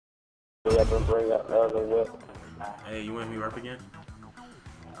Hey, you want me rap again?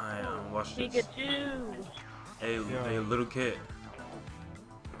 I watch this. Pikachu. Hey, little kid.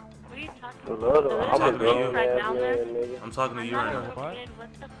 What are you talking I'm about? talking to you. Right down there? I'm talking to you right now. What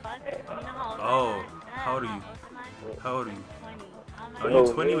the fuck? You know how old Oh, I am? how old are you? How old are you? 20. Are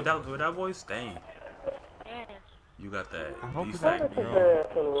you 20 with that voice? Dang. Yes. You got that. hope You it's fat. not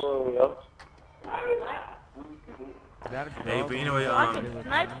girl. Hey, but anyway,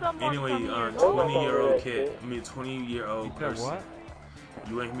 Snipe someone from here. 20-year-old kid. I mean, 20-year-old You said person. what?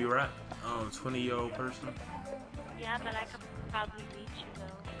 You want me rap? 20-year-old person? Yeah, but I could probably beat you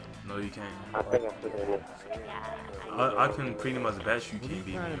though. No, you can't. Yeah. I can pretty much bet you can't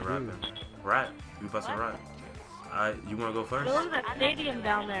beat me in rapping. Rap? You about to rap? You wanna go first? Look at that stadium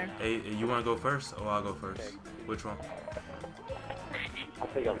down there. Hey, you wanna go first or I'll go first? Which one? I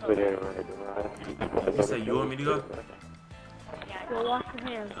think I'm putting it right. You say you want me to go? Yeah, go wash your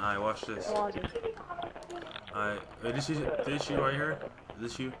hands. Alright, watch this. Water. Alright, this you right here? Is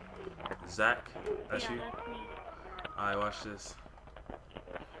this you? Zach? That's you? That's me. Alright, watch this.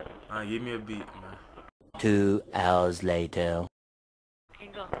 Alright, give me a beat, man. 2 hours later. Okay,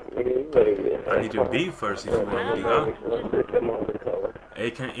 go. I need your beat first if you want me to go.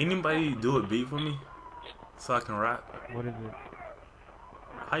 Hey, can anybody do a beat for me? So I can rap? What is it?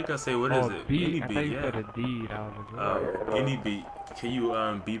 How you gonna say what is it? Beat. Any I beat, thought you yeah. said a deed. I was like, Any beat. Can you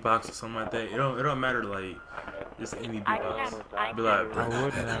beatbox or something like that? It don't matter, like just any beatbox. I Be like, I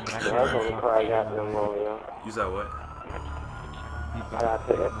wouldn't have. That's the only car I got them on, yo. you said what? I gotta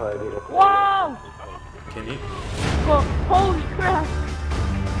take that car to get Whoa! Can you Well, holy crap!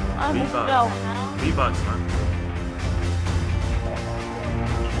 I must beatbox? go. Beatbox, man.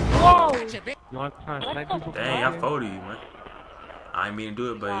 Whoa! You want to try and snipe people? Dang, I folded you, man. I didn't mean to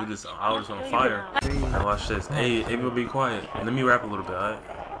do it, but I was on fire. Now watch this. Hey, everybody be quiet. Let me rap a little bit, alright?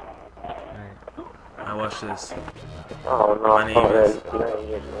 Now watch this. Oh no,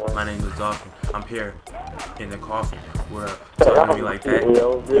 My name is Dolphin. I'm here in the coffin. We're talking to me like that.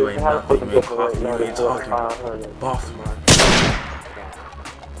 You ain't nothing. You ain't coffin. You ain't talking. Boffin.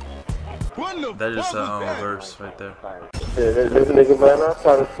 That is a verse right there. This nigga man, I'm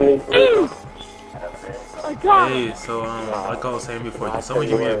trying to sneak. I got it! Hey, so like I was saying before, can someone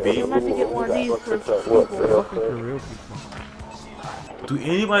give me a beat? I'm about to get one of these for For real people. Do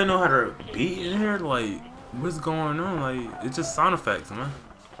anybody know how to beat in here? Like, what's going on? Like, it's just sound effects, man.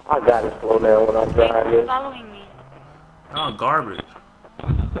 I gotta slow down when I'm driving. following me. Oh, garbage.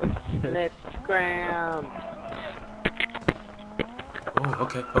 Let's scram. Oh,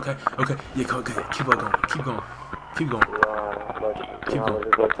 okay. Yeah, okay. Keep on going. Keep going. Keep going. Keep going.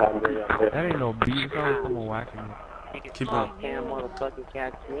 That ain't no beat. It's not like someone whacking me. Keep going. Can't motherfucking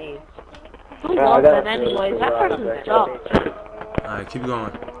catch me. Who loves that anyways? That person's jumped. Alright, keep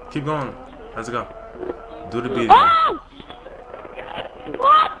going. Keep going. Let's go. Do the beat again. Oh!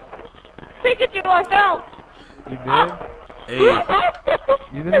 What? Pikachu, I fell! You did? Hey,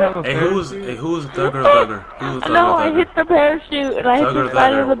 You didn't have a who's Thugger? Who's No, I Thugger? hit the parachute and I hit the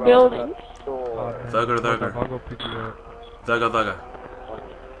side of the building. Thugger. I'll go pick you up. Thugger.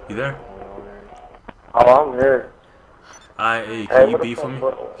 You there? Oh, I'm here. Alright, hey, can you beat for me?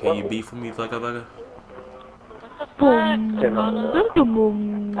 Can you beat for me, Thugger? Boom. Hey,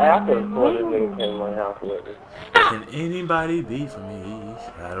 I could have sworn this nigga came to my house with me. Can anybody beat for me?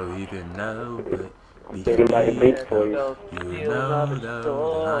 I don't even know, but we can Anybody beat beat for you. you? You know that I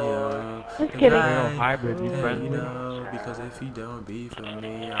am. Just kidding. Real hybrid, you You friendly? know, because if you don't beat for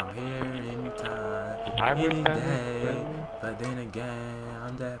me, I'm here anytime, Hybrid any friendly? day. But then again,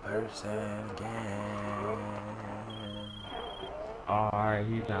 I'm that person again. Oh, alright,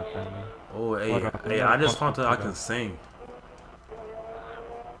 he's not friendly. Oh, hey, I just found out I can sing.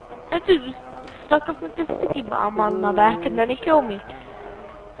 That dude just stuck up with the sticky bomb on my back and then he killed me.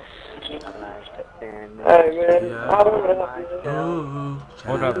 Hey man, I don't know. Ooh,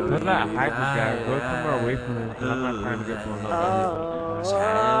 Hold up, look at that hybrid guy. Go somewhere away from him, 'cause I'm not trying to get to another.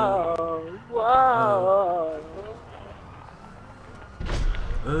 Whoa.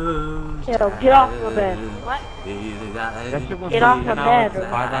 Ooh, Yo, get off the bed. What? That shit went Get from off the 10 hours bed. to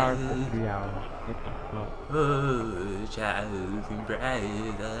 5 hours to 3 hours. What the fuck? ooh, child, brother.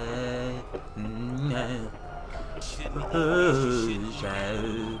 Ooh,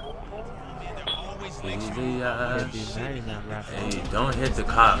 child. Hey, don't hit the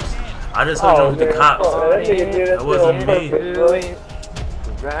cops. I just told you don't hit the cops. That wasn't me.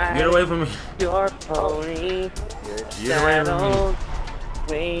 Get away from me. Your pony, Get away from me.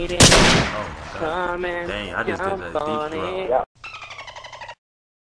 waiting, Oh my god. come and Dang, I just did that deep throat.